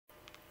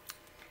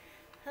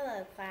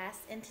Hello class,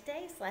 in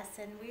today's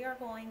lesson we are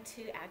going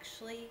to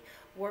actually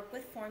work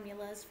with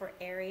formulas for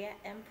area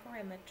and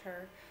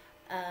perimeter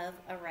of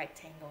a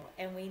rectangle,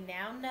 and we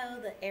now know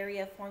the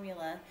area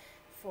formula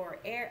for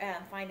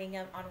finding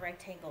them on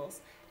rectangles,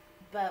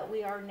 but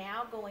we are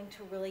now going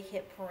to really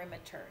hit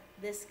perimeter.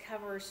 This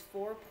covers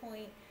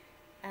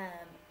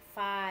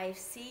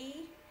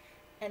 4.5C,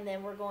 and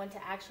then we're going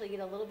to actually get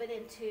a little bit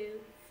into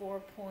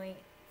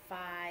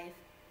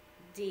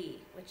 4.5D,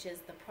 which is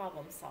the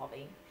problem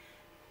solving.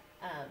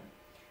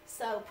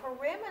 So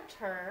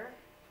perimeter,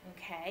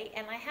 okay,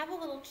 and I have a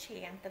little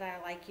chant that I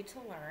like you to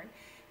learn.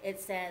 It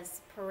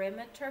says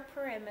perimeter,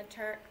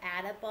 perimeter,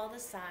 add up all the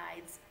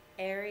sides,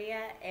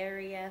 area,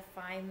 area,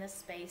 find the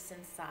space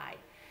inside.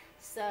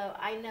 So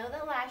I know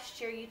that last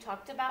year you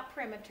talked about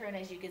perimeter, and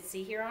as you can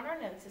see here on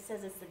our notes, it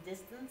says it's the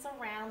distance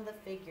around the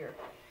figure.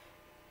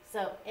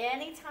 So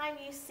anytime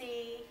you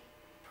see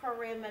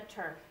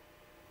perimeter,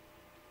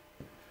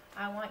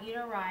 I want you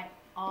to write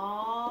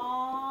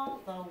all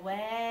the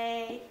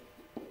way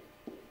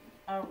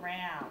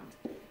around,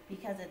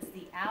 because it's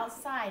the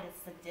outside,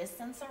 it's the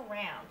distance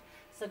around.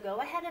 So go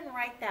ahead and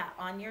write that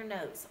on your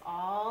notes,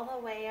 all the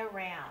way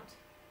around.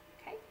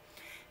 Okay?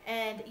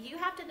 And you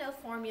have to know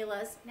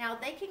formulas. Now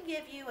they can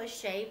give you a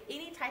shape,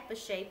 any type of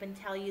shape, and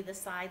tell you the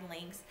side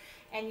lengths,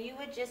 and you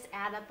would just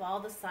add up all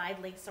the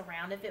side lengths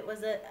around. If it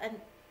was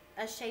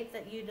a shape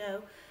that you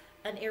know,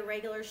 an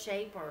irregular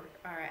shape, or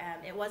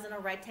it wasn't a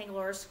rectangle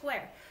or a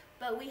square.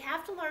 But we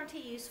have to learn to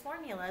use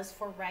formulas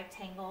for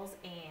rectangles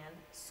and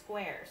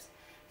squares.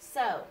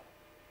 So,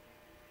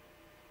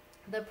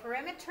 the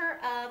perimeter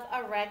of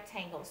a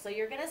rectangle. So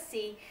you're going to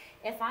see,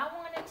 if I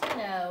wanted to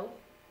know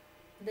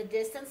the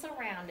distance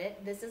around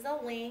it, this is a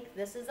length,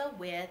 this is a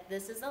width,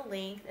 this is a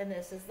length, and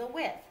this is the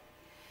width.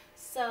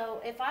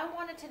 So if I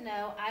wanted to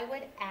know, I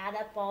would add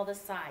up all the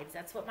sides.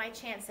 That's what my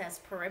chant says,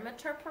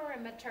 perimeter,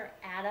 perimeter,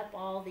 add up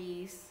all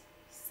these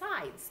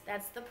sides.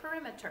 That's the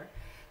perimeter.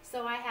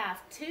 So I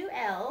have two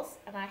L's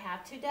and I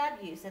have two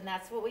W's, and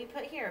that's what we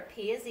put here.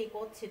 P is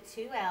equal to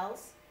two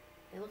L's.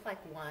 They look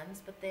like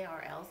ones, but they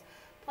are L's,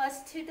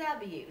 plus two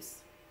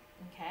W's.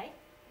 Okay?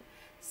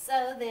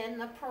 So then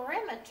the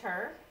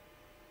perimeter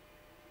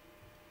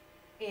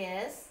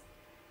is,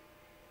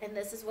 and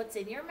this is what's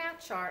in your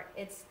math chart,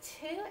 it's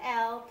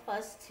 2L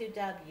plus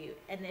 2W.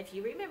 And if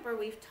you remember,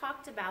 we've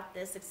talked about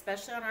this,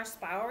 especially on our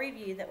spiral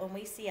review, that when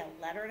we see a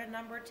letter and a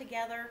number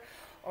together,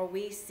 or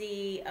we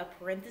see a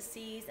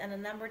parentheses and a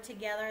number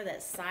together,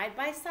 that side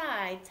by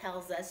side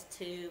tells us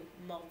to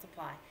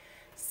multiply.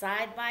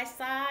 Side by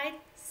side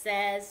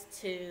says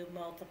to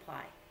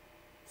multiply.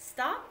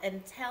 Stop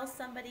and tell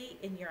somebody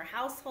in your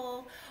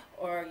household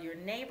or your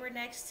neighbor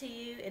next to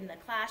you in the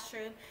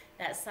classroom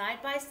that side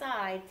by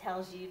side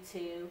tells you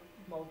to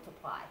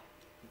multiply.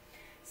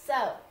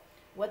 So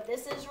what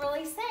this is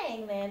really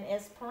saying then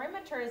is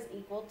perimeter is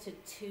equal to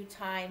 2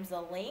 times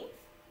the length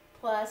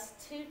plus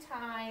 2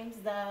 times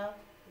the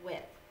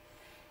width.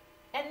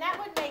 And that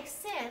would make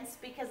sense,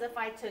 because if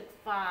I took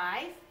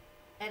 5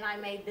 and I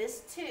made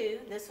this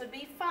 2, this would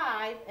be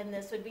 5 and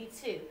this would be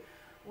 2.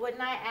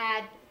 Wouldn't I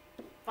add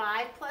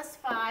 5 plus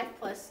 5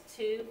 plus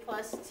 2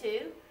 plus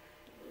 2?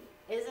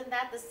 Isn't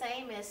that the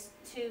same as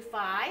 2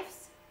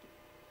 5s?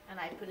 And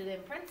I put it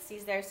in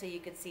parentheses there so you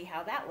could see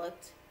how that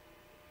looked.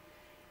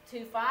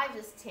 2 5s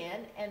is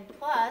 10, and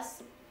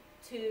plus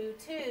 2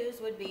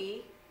 2s would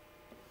be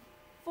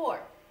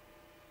 4.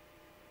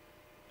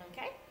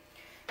 Okay?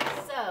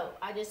 So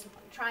I just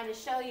trying to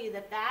show you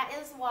that that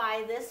is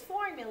why this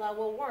formula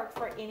will work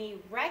for any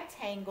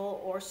rectangle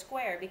or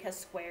square, because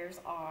squares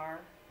are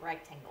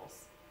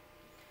rectangles.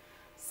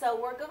 So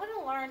we're going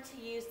to learn to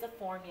use the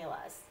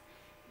formulas.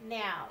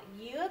 Now,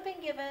 you have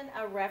been given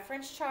a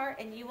reference chart,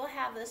 and you will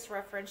have this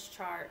reference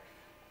chart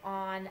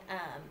on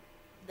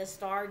the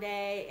STAR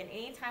day, and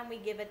anytime we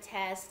give a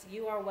test,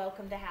 you are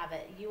welcome to have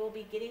it. You will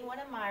be getting one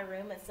in my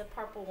room. It's a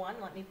purple one.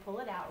 Let me pull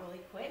it out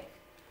really quick.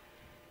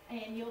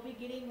 And you'll be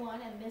getting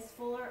one, and Miss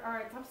Fuller,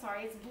 or I'm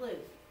sorry, it's blue.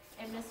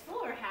 And Miss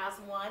Fuller has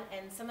one,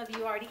 and some of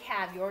you already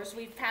have yours.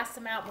 We've passed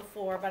them out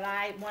before, but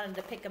I wanted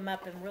to pick them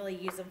up and really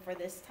use them for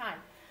this time.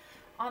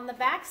 On the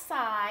back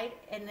side,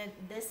 and then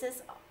this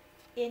is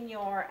in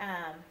your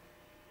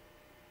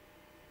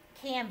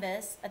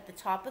canvas at the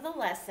top of the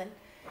lesson,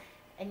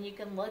 and you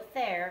can look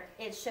there,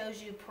 it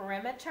shows you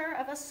perimeter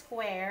of a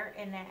square,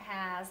 and it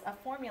has a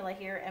formula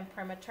here, and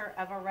perimeter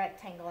of a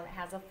rectangle, and it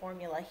has a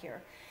formula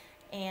here.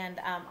 And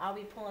I'll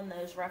be pulling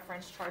those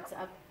reference charts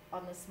up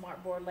on the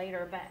smart board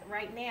later, but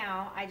right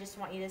now I just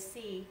want you to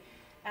see,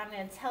 I'm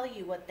going to tell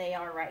you what they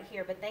are right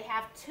here, but they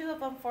have 2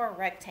 of them for a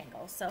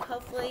rectangle. So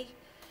hopefully,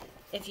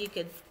 if you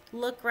could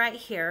look right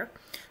here,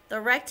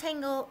 the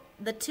rectangle,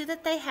 the 2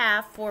 that they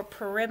have for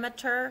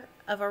perimeter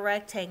of a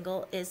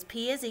rectangle is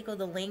P is equal to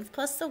the length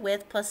plus the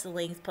width plus the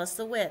length plus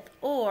the width,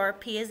 or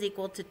P is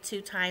equal to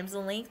 2 times the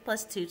length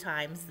plus 2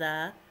 times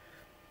the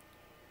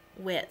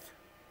width.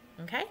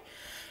 Okay?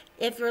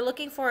 If you're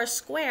looking for a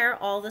square,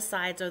 all the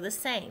sides are the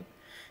same.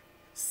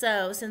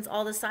 So since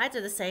all the sides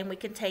are the same, we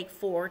can take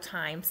 4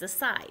 times the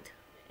side.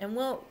 And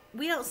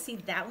we don't see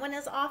that one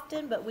as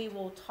often, but we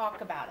will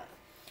talk about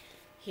it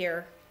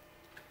here.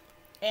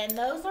 And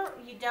those are,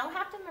 you don't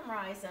have to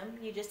memorize them,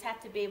 you just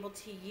have to be able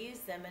to use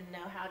them and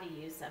know how to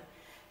use them.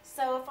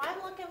 So if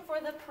I'm looking for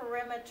the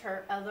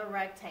perimeter of the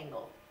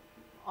rectangle,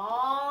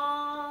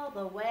 all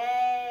the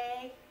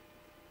way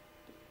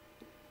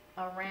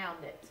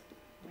around it,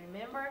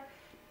 remember?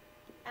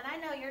 And I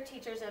know your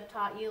teachers have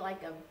taught you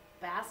like a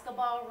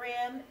basketball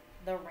rim,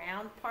 the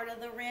round part of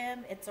the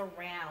rim, it's a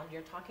round.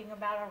 You're talking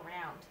about a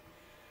round.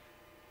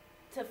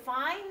 To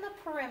find the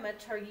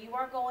perimeter, you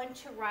are going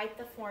to write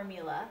the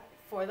formula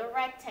for the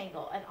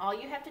rectangle. And all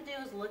you have to do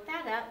is look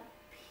that up.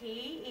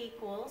 P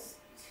equals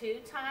 2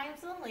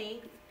 times the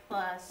length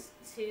plus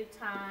 2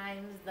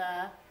 times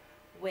the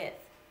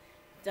width.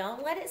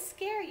 Don't let it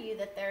scare you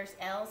that there's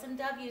L's and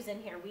W's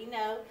in here. We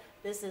know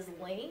this is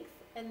length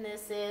and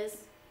this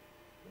is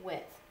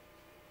width.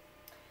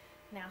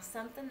 Now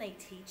something they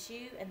teach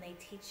you, and they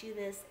teach you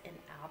this in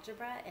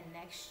algebra, and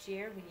next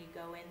year when you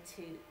go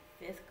into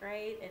 5th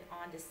grade and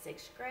on to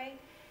 6th grade,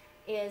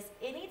 is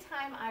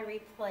anytime I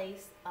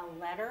replace a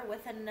letter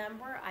with a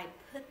number, I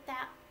put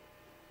that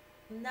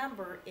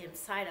number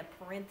inside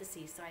a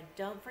parenthesis so I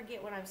don't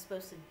forget what I'm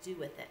supposed to do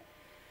with it.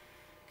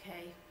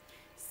 Okay,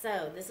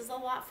 so this is a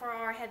lot for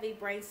our heavy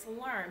brains to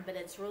learn, but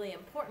it's really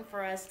important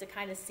for us to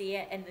kind of see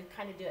it and to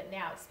kind of do it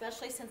now,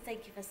 especially since they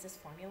give us this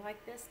formula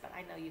like this, but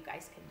I know you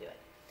guys can do it.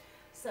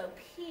 So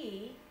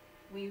P,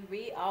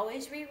 we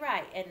always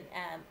rewrite, and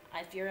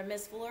if you're a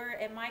Miss Fuller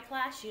in my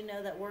class, you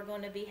know that we're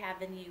going to be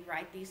having you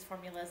write these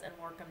formulas and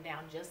work them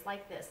down just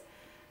like this.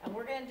 And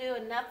we're going to do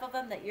enough of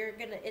them that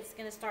it's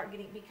going to start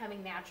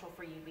becoming natural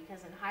for you,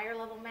 because in higher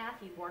level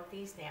math, you work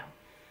these down.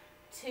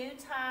 2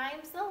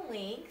 times the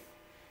length.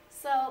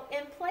 So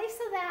in place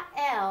of that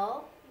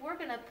L, we're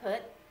going to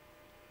put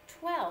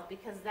 12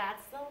 because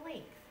that's the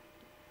length.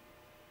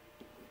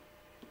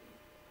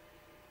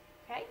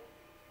 Okay?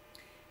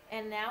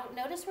 And now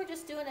notice we're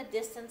just doing a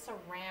distance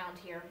around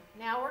here.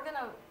 Now we're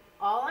gonna,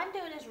 all I'm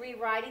doing is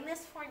rewriting this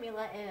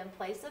formula, and in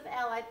place of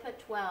L I put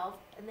 12,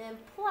 and then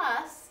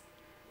plus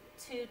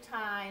 2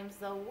 times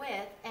the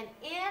width, and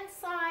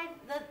inside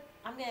the,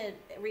 I'm gonna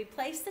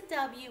replace the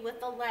W with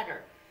the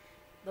letter.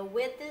 The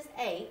width is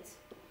 8,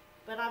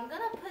 but I'm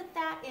gonna put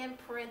that in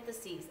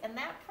parentheses, and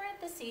that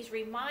parentheses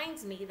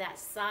reminds me that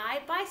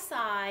side by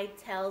side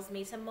tells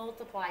me to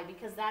multiply,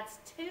 because that's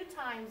 2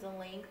 times the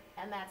length,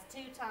 and that's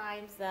 2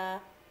 times the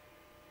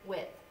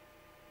width.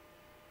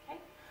 Okay,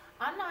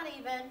 I'm not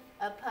even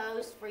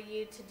opposed for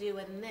you to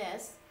doing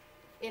this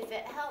if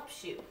it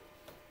helps you.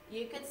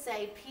 You could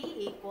say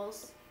P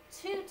equals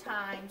 2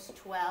 times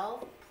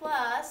 12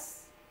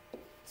 plus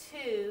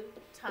 2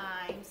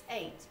 times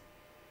 8.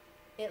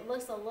 It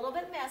looks a little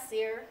bit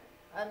messier.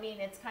 I mean,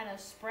 it's kind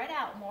of spread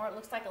out more. It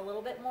looks like a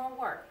little bit more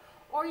work.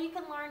 Or you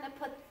can learn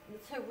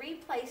to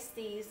replace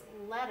these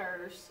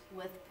letters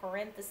with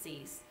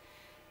parentheses.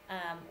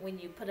 When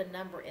you put a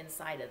number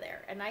inside of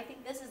there. And I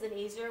think this is an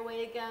easier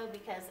way to go,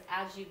 because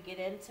as you get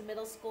into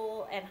middle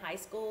school and high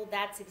school,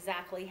 that's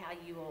exactly how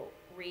you will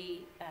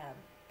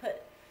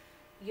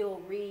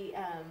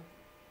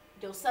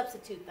you'll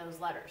substitute those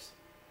letters.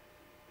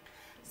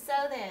 So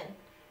then,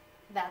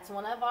 that's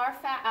one of our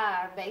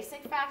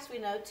basic facts. We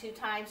know 2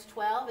 times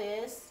 12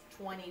 is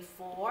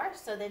 24.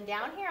 So then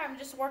down here, I'm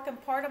just working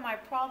part of my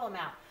problem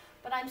out.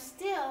 But I'm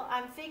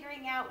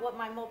figuring out what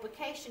my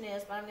multiplication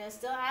is, but I'm going to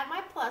still add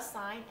my plus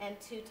sign, and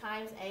 2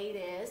 times 8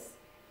 is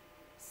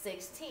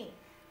 16.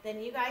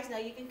 Then you guys know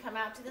you can come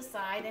out to the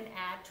side and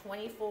add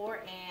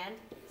 24 and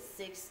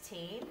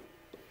 16,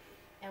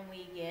 and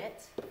we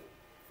get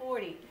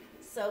 40.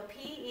 So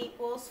P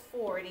equals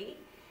 40,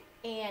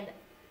 and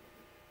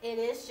it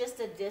is just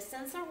a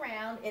distance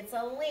around. It's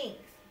a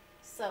length.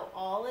 So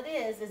all it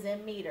is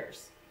in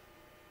meters,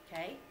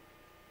 okay?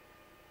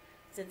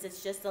 Since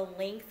it's just a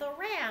length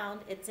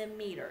around, it's in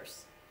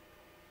meters.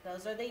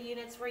 Those are the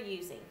units we're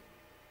using.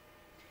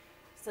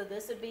 So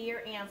this would be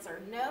your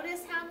answer.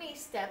 Notice how many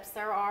steps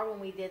there are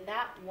when we did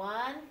that.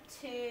 1,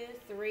 2,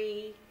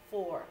 3,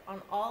 4.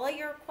 On all of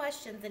your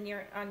questions and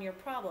on your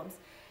problems,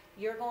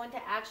 you're going to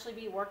actually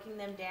be working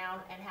them down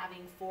and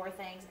having 4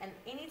 things. And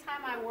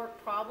anytime I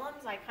work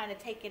problems, I kind of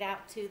take it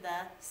out to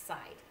the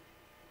side.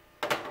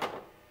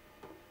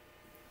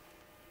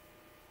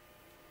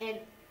 And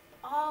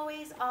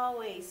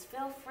always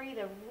feel free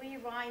to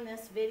rewind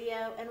this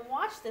video and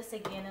watch this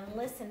again and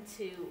listen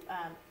to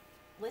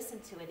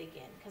it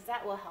again, because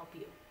that will help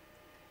you.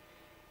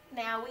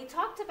 Now, we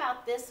talked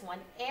about this one.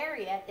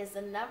 Area is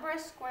the number of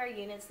square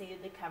units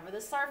needed to cover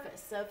the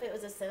surface. So if it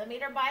was a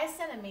centimeter by a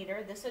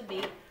centimeter, this would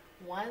be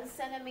 1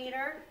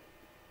 centimeter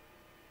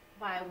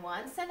by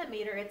 1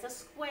 centimeter. It's a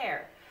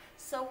square.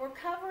 So we're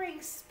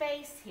covering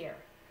space here.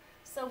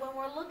 So when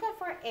we're looking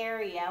for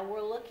area,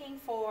 we're looking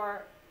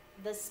for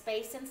the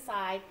space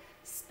inside.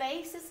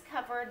 Space is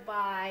covered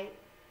by,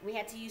 we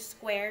had to use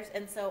squares,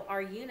 and so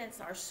our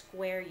units are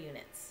square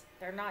units.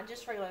 They're not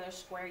just regular, they're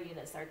square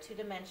units. They're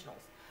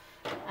 2-dimensionals.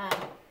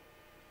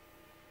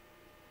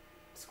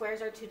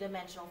 Squares are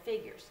 2-dimensional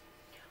figures.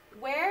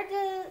 where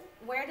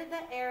did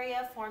the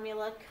area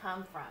formula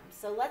come from?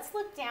 So let's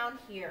look down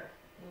here,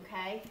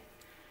 okay?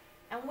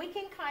 And we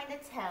can kind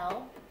of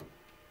tell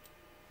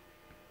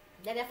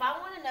that if I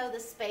want to know the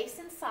space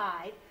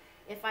inside,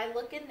 if I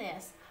look in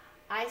this,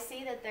 I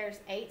see that there's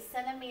 8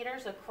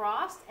 centimeters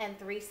across and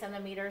 3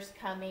 centimeters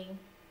coming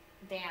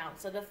down.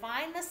 So to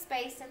find the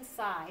space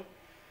inside,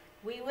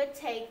 we would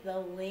take the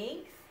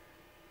length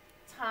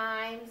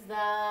times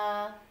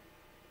the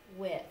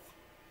width.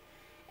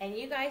 And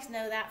you guys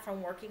know that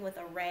from working with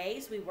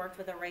arrays. We worked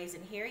with arrays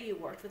in here. You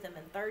worked with them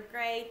in 3rd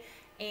grade.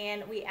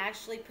 And we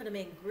actually put them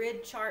in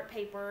grid chart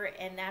paper,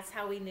 and that's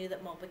how we knew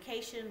that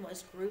multiplication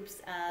was groups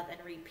of and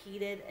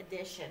repeated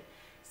addition.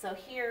 So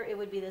here it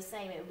would be the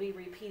same. It would be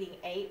repeating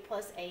 8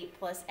 plus 8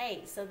 plus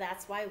 8. So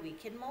that's why we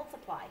can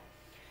multiply.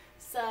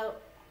 So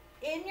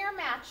in your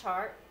math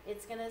chart,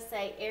 it's going to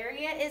say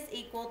area is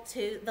equal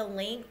to the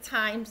length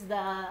times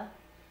the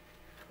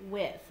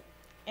width.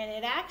 And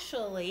it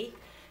actually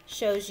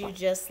shows you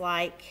just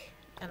like,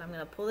 and I'm going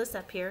to pull this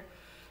up here,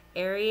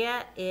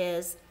 area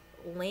is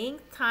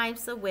length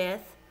times the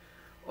width,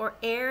 or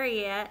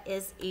area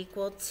is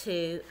equal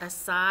to a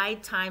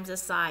side times a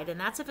side, and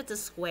that's if it's a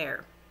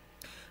square.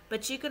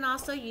 But you can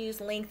also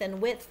use length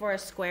and width for a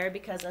square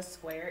because a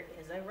square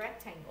is a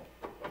rectangle.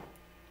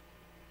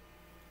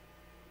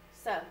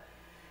 So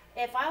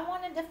if I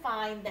wanted to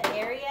find the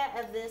area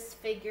of this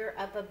figure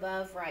up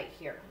above right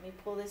here, let me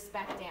pull this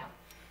back down.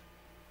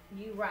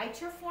 You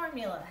write your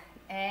formula.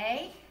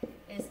 A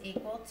is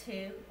equal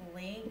to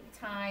length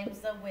times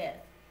the width.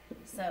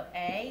 So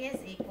A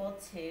is equal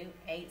to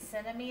 8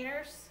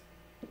 centimeters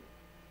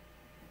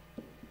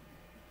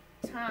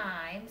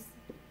times,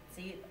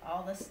 see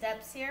all the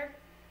steps here,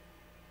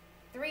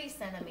 3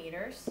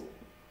 centimeters.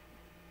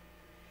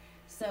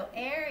 So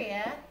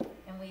area,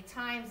 and we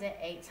times it,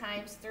 8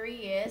 times 3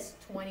 is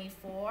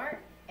 24,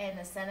 and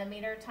a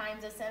centimeter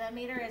times a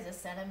centimeter is a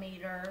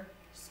centimeter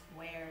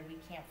squared. We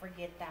can't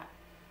forget that.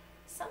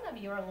 Some of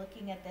you are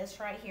looking at this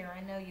right here.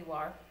 I know you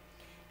are.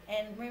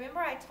 And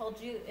remember I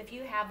told you if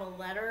you have a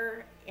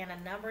letter and a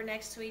number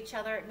next to each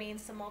other, it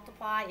means to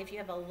multiply. If you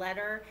have a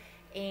letter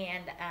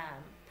and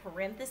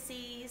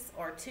parentheses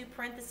or 2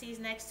 parentheses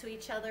next to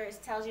each other, it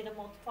tells you to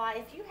multiply.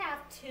 If you have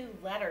 2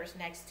 letters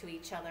next to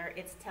each other,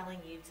 it's telling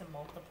you to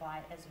multiply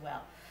as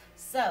well.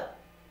 So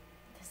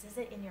this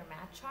isn't in your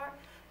math chart,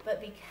 but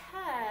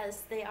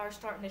because they are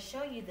starting to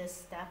show you this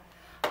stuff,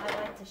 I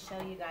like to show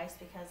you guys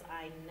because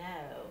I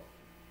know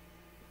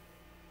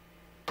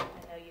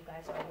you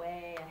guys are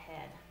way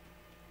ahead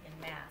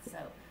in math. So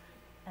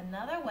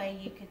another way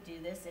you could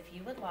do this, if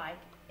you would like,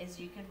 is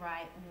you could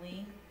write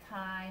length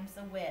times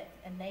the width,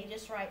 and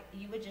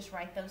you would just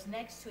write those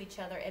next to each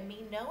other, and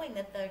me knowing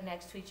that they're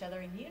next to each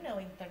other and you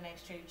knowing that they're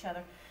next to each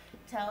other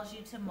tells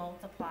you to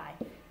multiply.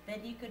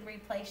 Then you could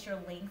replace your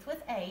length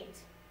with 8,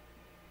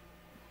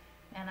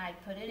 and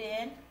I'd put it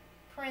in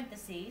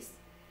parentheses,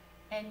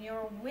 and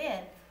your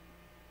width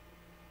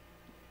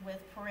with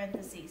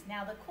parentheses.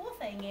 Now the cool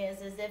thing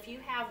is if you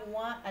have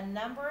a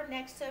number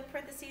next to a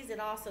parentheses, it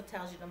also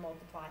tells you to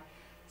multiply.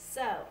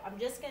 So I'm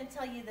just going to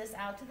tell you this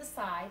out to the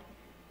side.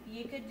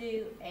 You could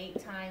do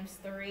 8 times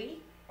 3,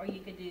 or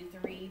you could do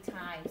 3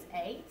 times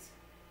 8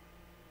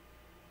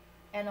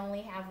 and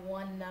only have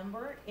one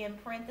number in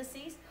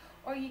parentheses,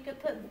 or you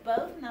could put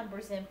both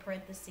numbers in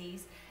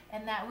parentheses,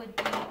 and that would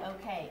be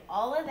okay.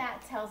 All of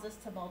that tells us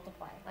to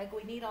multiply. Like,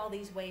 we need all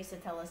these ways to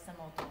tell us to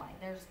multiply.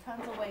 There's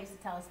tons of ways to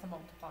tell us to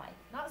multiply.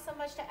 Not so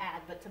much to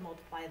add, but to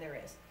multiply there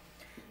is.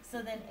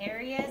 So then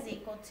area is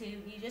equal to,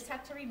 you just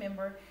have to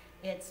remember,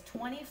 it's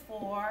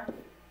 24,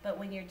 but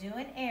when you're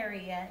doing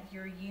area,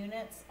 your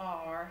units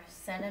are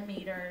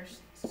centimeters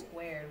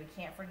squared. We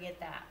can't forget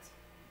that,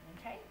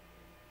 okay?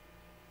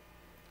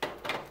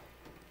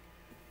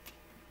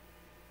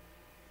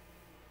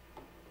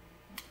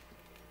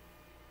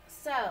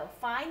 So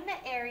find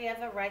the area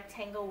of a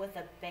rectangle with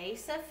a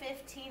base of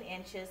 15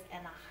 inches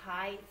and a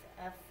height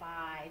of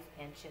 5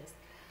 inches.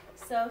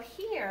 So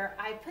here,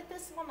 I put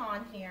this one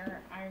on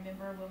here, I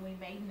remember when we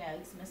made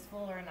notes, Miss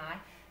Fuller and I,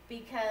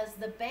 because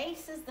the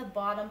base is the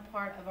bottom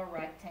part of a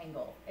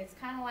rectangle. It's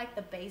kind of like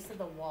the base of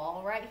the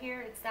wall right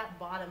here. It's that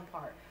bottom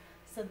part.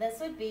 So this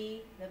would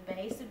be, the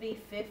base would be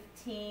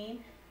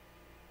 15,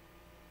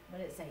 what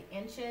did it say,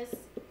 inches,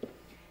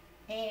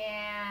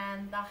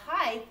 and the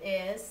height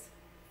is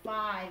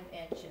 5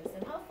 inches.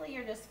 And hopefully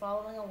you're just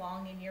following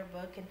along in your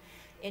book and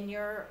in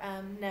your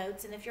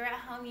notes. And if you're at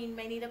home, you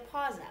may need to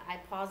pause it. I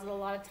pause it a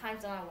lot of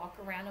times when I walk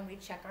around and we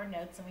check our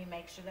notes and we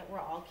make sure that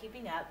we're all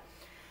keeping up.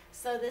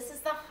 So this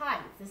is the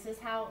height. This is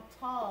how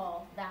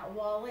tall that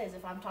wall is.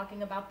 If I'm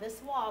talking about this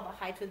wall, the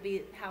height would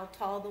be how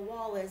tall the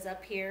wall is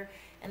up here,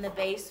 and the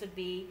base would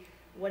be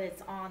what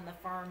it's on, the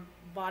firm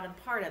bottom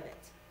part of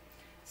it.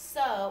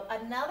 So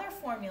another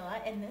formula,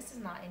 and this is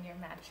not in your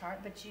math chart,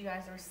 but you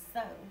guys are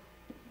so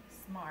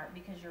smart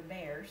because you're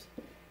bears.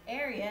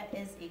 Area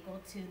is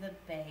equal to the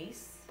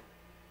base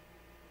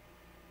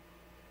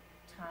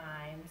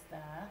times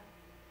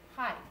the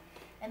height.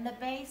 And the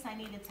base, I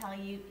need to tell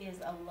you, is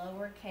a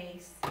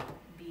lowercase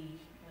b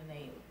when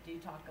they do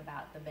talk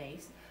about the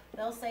base.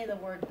 They'll say the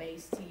word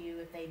base to you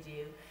if they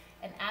do.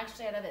 And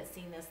actually, I haven't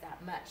seen this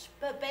that much.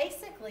 But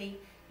basically,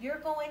 you're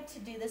going to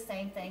do the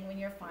same thing when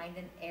you're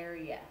finding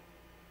area.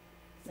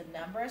 So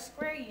number of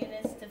square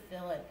units to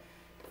fill it.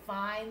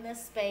 Find the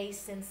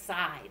space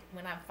inside.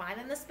 When I'm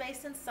finding the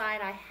space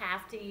inside, I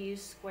have to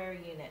use square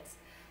units.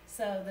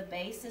 So the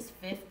base is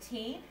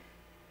 15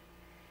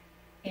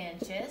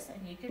 inches,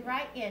 and you could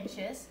write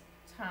inches,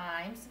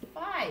 times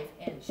 5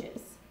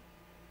 inches.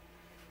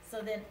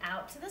 So then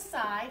out to the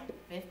side,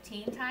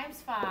 15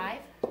 times 5.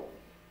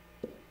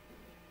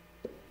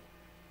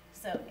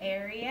 So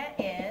area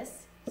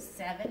is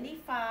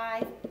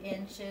 75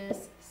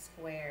 inches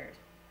squared.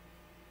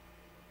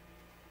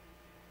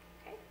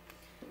 Okay.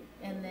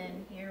 And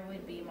then here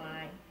would be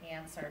my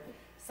answer.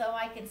 So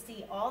I can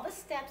see all the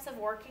steps of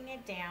working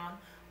it down.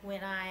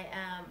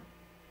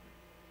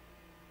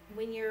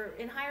 When you're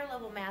in higher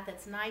level math,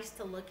 it's nice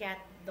to look at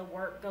the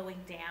work going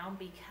down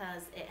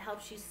because it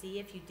helps you see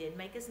if you did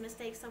make a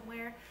mistake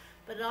somewhere,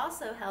 but it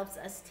also helps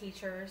us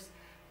teachers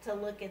to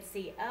look and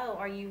see, oh,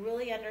 are you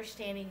really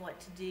understanding what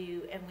to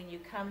do? And when you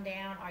come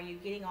down, are you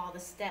getting all the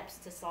steps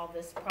to solve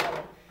this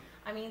problem?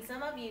 I mean,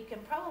 some of you can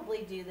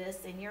probably do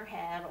this in your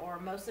head, or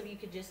most of you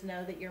could just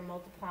know that you're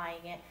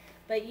multiplying it.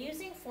 But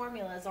using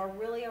formulas are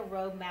really a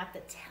roadmap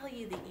that tell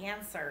you the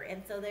answer.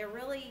 And so they're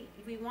really,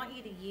 we want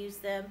you to use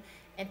them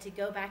and to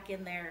go back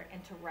in there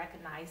and to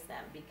recognize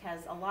them,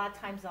 because a lot of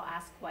times they'll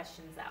ask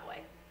questions that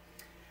way.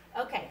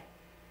 Okay.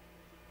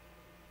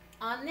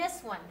 On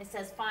this one, it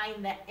says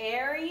find the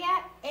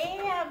area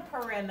and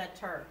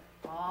perimeter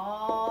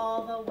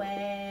all the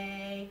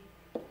way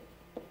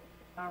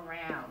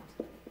around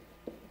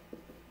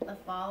the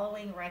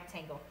following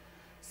rectangle.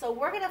 So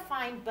we're going to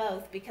find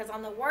both, because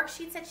on the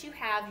worksheets that you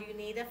have, you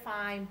need to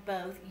find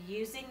both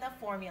using the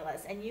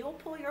formulas. And you will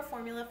pull your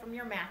formula from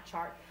your math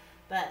chart.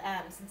 But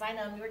since I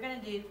know we're going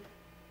to do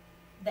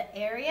the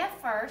area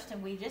first,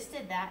 and we just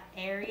did that,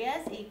 area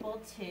is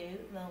equal to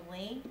the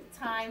length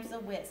times the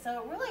width.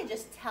 So it really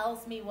just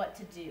tells me what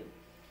to do.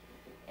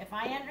 If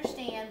I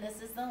understand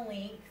this is the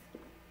length,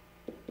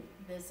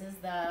 this is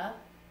the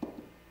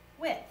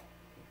width.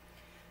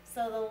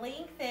 So the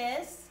length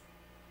is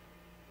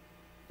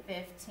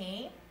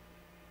 15.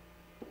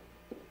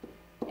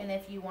 And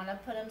if you want to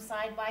put them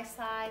side by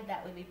side,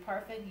 that would be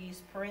perfect.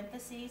 Use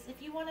parentheses.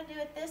 If you want to do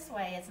it this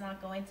way, it's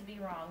not going to be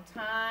wrong.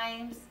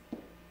 Times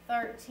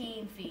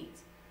 13 feet.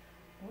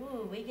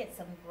 Ooh, we get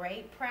some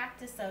great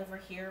practice over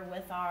here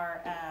with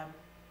our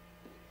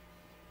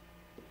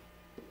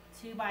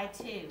 2 by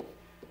 2.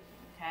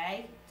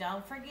 Okay,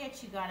 don't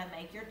forget you got to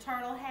make your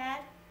turtle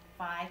head.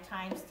 5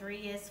 times 3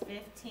 is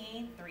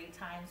 15. 3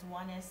 times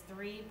 1 is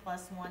 3,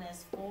 plus 1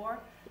 is 4.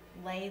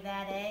 Lay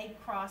that egg,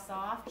 cross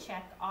off,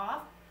 check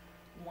off.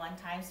 1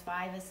 times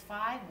 5 is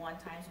 5. 1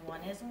 times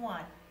 1 is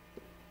 1.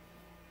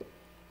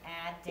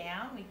 Add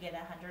down, we get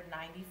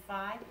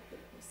 195.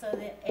 So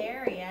the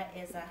area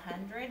is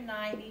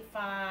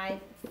 195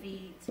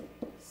 feet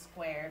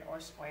squared, or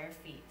square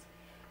feet.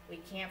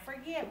 We can't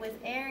forget with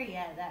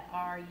area that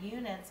our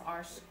units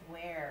are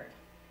squared,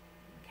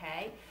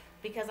 okay?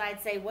 Because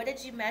I'd say, what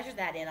did you measure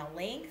that in, a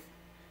length?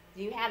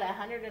 You had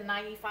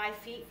 195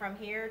 feet from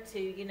here to,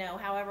 you know,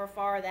 however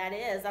far that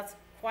is. That's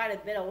quite a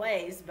bit of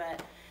ways,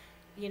 but,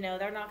 you know,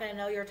 they're not going to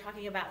know you're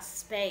talking about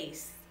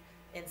space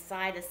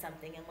inside of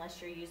something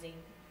unless you're using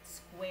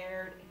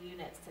squared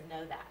units to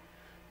know that.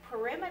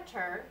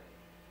 Perimeter,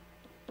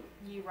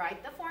 you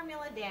write the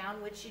formula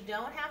down, which you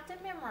don't have to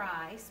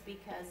memorize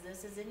because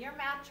this is in your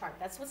math chart.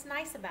 That's what's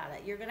nice about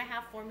it. You're going to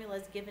have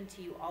formulas given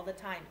to you all the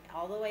time,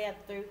 all the way up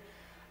through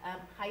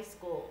high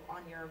school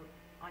on your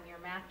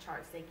math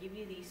charts. They give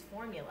you these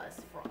formulas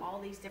for all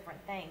these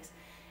different things.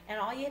 And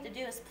all you have to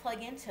do is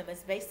plug into them.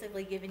 It's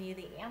basically giving you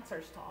the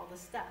answers to all the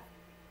stuff.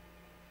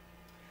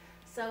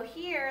 So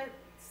here,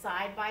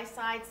 side by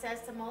side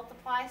says to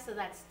multiply, so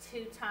that's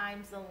 2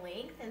 times the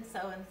length. And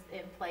so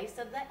in place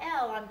of the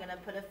L, I'm going to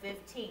put a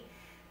 15.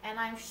 And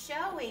I'm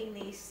showing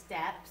these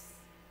steps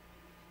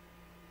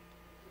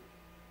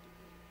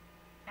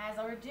as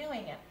we're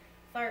doing it.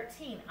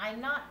 13.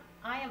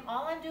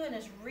 All I'm doing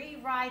is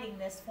rewriting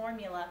this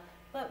formula,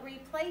 but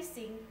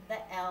replacing the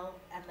L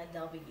and the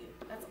W.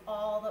 That's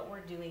all that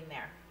we're doing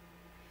there.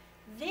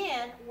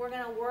 Then we're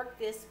going to work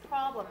this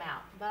problem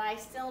out, but I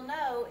still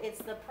know it's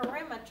the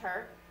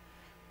perimeter.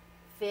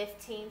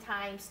 15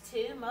 times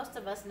 2, most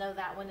of us know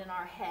that one in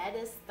our head,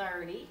 is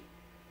 30.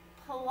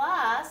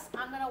 Plus,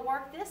 I'm going to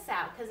work this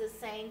out because it's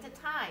saying to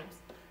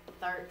times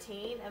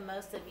 13, and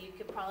most of you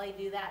could probably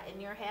do that in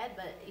your head,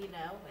 but you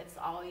know, it's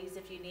always,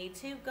 if you need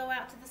to, go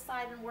out to the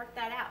side and work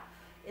that out.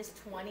 It's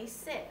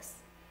 26.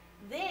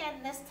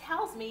 Then this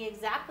tells me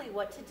exactly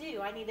what to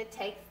do. I need to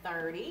take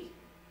 30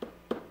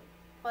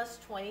 plus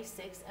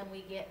 26, and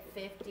we get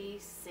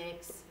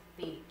 56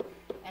 feet.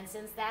 And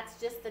since that's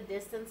just the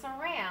distance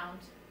around,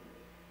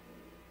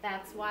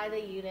 that's why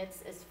the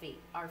units is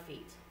are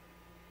feet.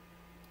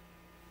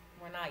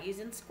 We're not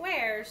using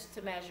squares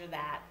to measure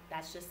that.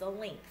 That's just a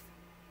length.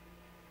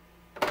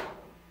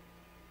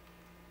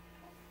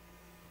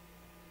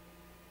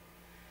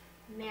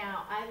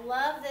 Now, I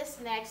love this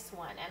next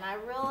one, and I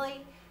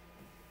really,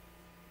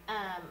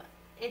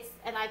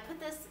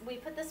 we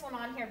put this one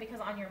on here because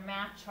on your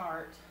math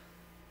chart,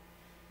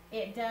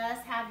 it does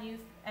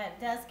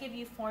give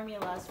you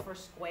formulas for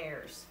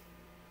squares.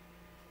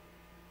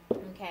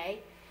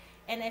 Okay?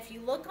 And if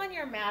you look on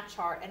your math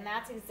chart, and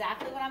that's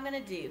exactly what I'm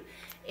going to do,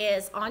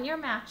 is on your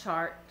math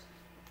chart,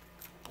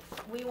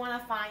 we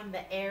want to find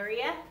the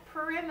area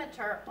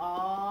perimeter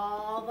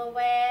all the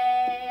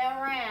way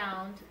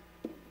around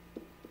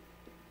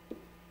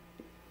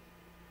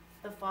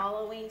the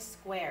following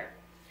square.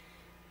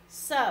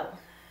 So,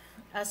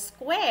 a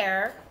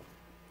square,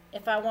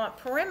 if I want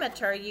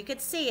perimeter, you could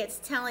see it's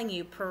telling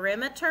you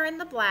perimeter in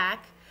the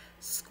black,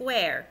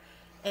 square,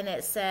 and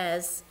it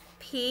says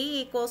P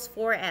equals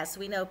 4S.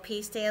 We know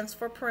P stands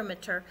for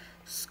perimeter.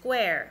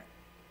 Square.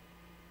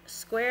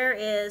 Square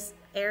is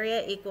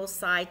area equals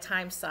side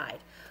times side.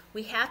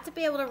 We have to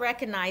be able to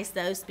recognize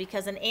those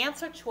because an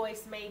answer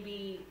choice may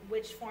be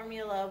which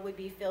formula would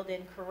be filled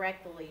in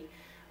correctly,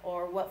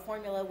 or what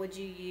formula would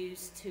you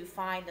use to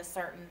find a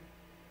certain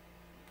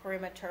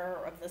perimeter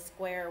of the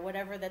square,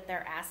 whatever that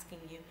they're asking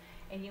you.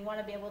 And you want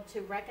to be able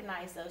to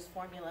recognize those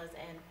formulas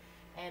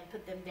and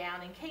put them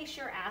down in case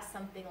you're asked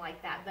something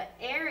like that. But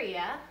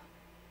area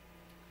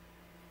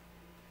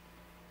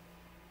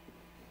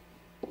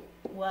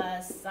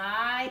was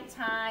side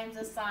times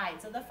a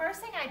side. So the first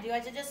thing I do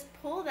is I just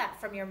pull that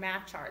from your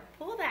math chart.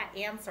 Pull that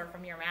answer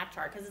from your math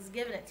chart because it's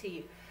giving it to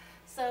you.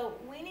 So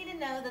we need to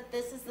know that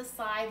this is the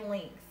side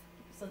length.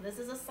 So this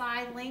is a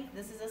side length,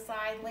 this is a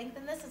side length,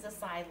 and this is a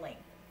side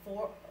length.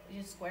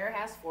 Your square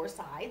has 4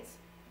 sides,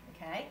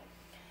 okay?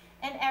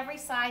 And every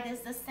side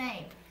is the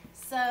same.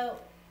 So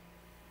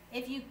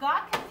if you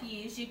got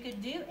confused, you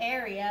could do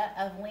area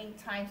of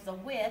length times the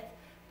width,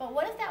 but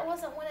what if that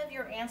wasn't one of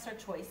your answer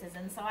choices?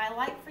 And so I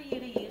like for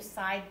you to use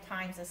side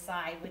times a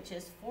side, which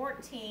is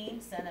 14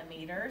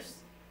 centimeters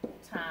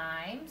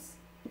times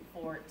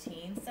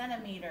 14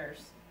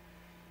 centimeters.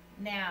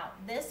 Now,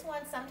 this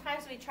one,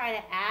 sometimes we try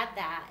to add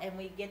that and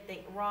we get the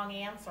wrong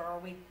answer, or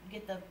we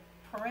get the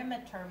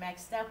perimeter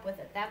mixed up with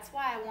it. That's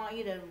why I want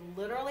you to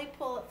literally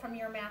pull it from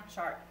your math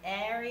chart.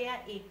 Area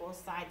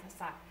equals side to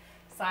side,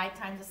 side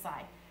times a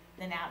side.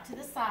 Then out to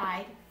the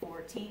side,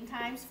 14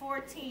 times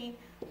 14.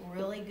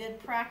 Really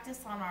good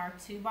practice on our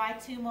 2 by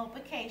 2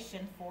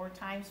 multiplication. 4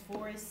 times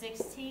 4 is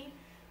 16.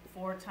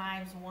 4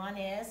 times 1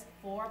 is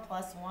 4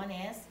 plus 1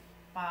 is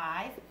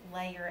 5.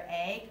 Lay your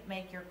egg,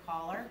 make your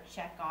collar,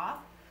 check off.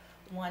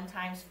 1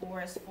 times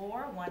 4 is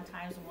 4. 1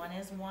 times 1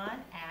 is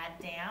 1. Add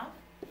down.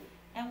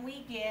 And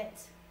we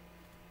get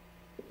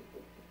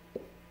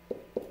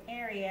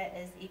area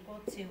is equal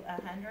to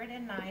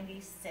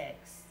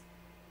 196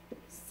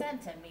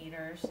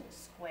 centimeters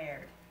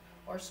squared,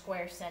 or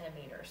square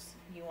centimeters.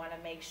 You want to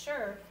make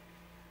sure,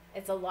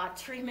 it's a lot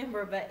to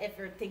remember, but if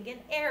you're thinking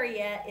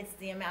area, it's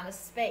the amount of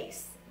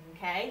space,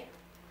 okay?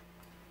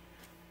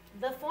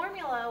 The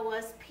formula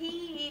was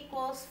P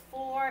equals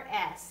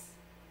 4S.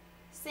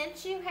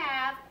 Since you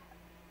have,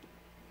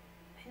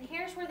 and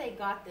here's where they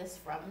got this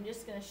from, I'm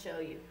just going to show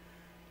you.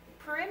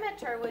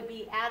 Perimeter would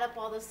be add up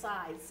all the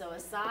sides. So a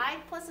side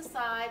plus a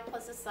side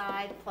plus a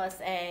side plus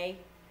a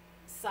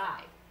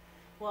side.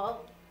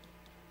 Well,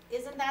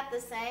 isn't that the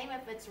same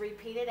if it's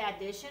repeated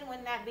addition?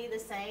 Wouldn't that be the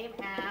same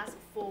as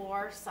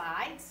 4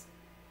 sides?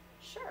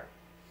 Sure.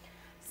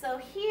 So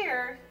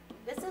here,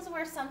 this is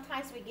where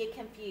sometimes we get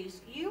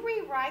confused. You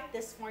rewrite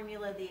this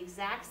formula the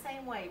exact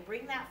same way.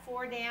 Bring that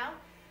 4 down.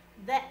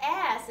 The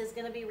S is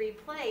going to be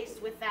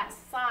replaced with that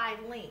side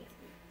length.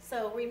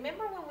 So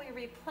remember when we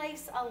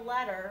replace a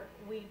letter,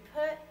 we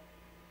put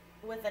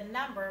with a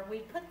number, we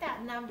put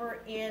that number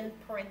in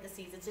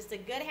parentheses. It's just a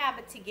good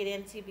habit to get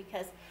into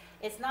because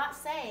it's not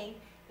saying,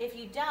 if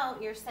you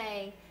don't, you're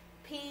saying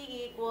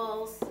P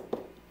equals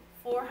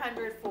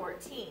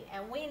 414.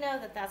 And we know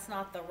that that's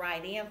not the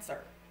right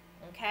answer,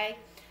 okay?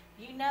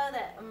 You know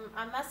that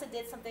I must have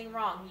did something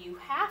wrong. You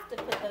have to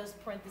put those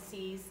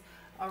parentheses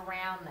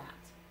around that.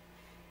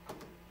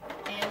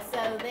 And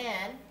so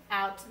then,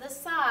 out to the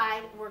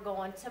side, we're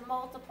going to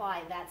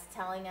multiply. That's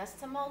telling us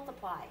to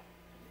multiply.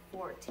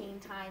 14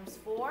 times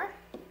 4.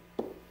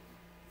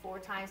 4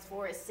 times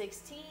 4 is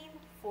 16.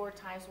 4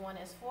 times 1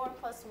 is 4,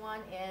 plus 1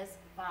 is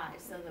 5.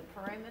 So the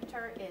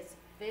perimeter is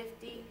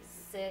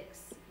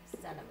 56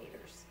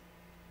 centimeters.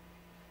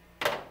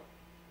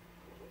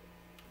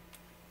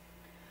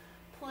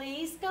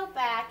 Please go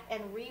back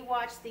and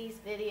rewatch these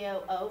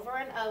videos over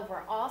and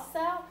over.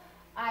 Also,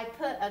 I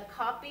put a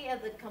copy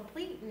of the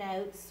complete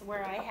notes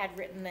where I had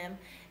written them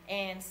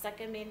and stuck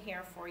them in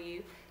here for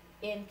you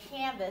in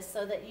Canvas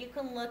so that you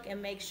can look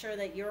and make sure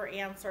that your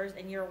answers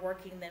and you're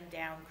working them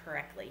down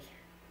correctly.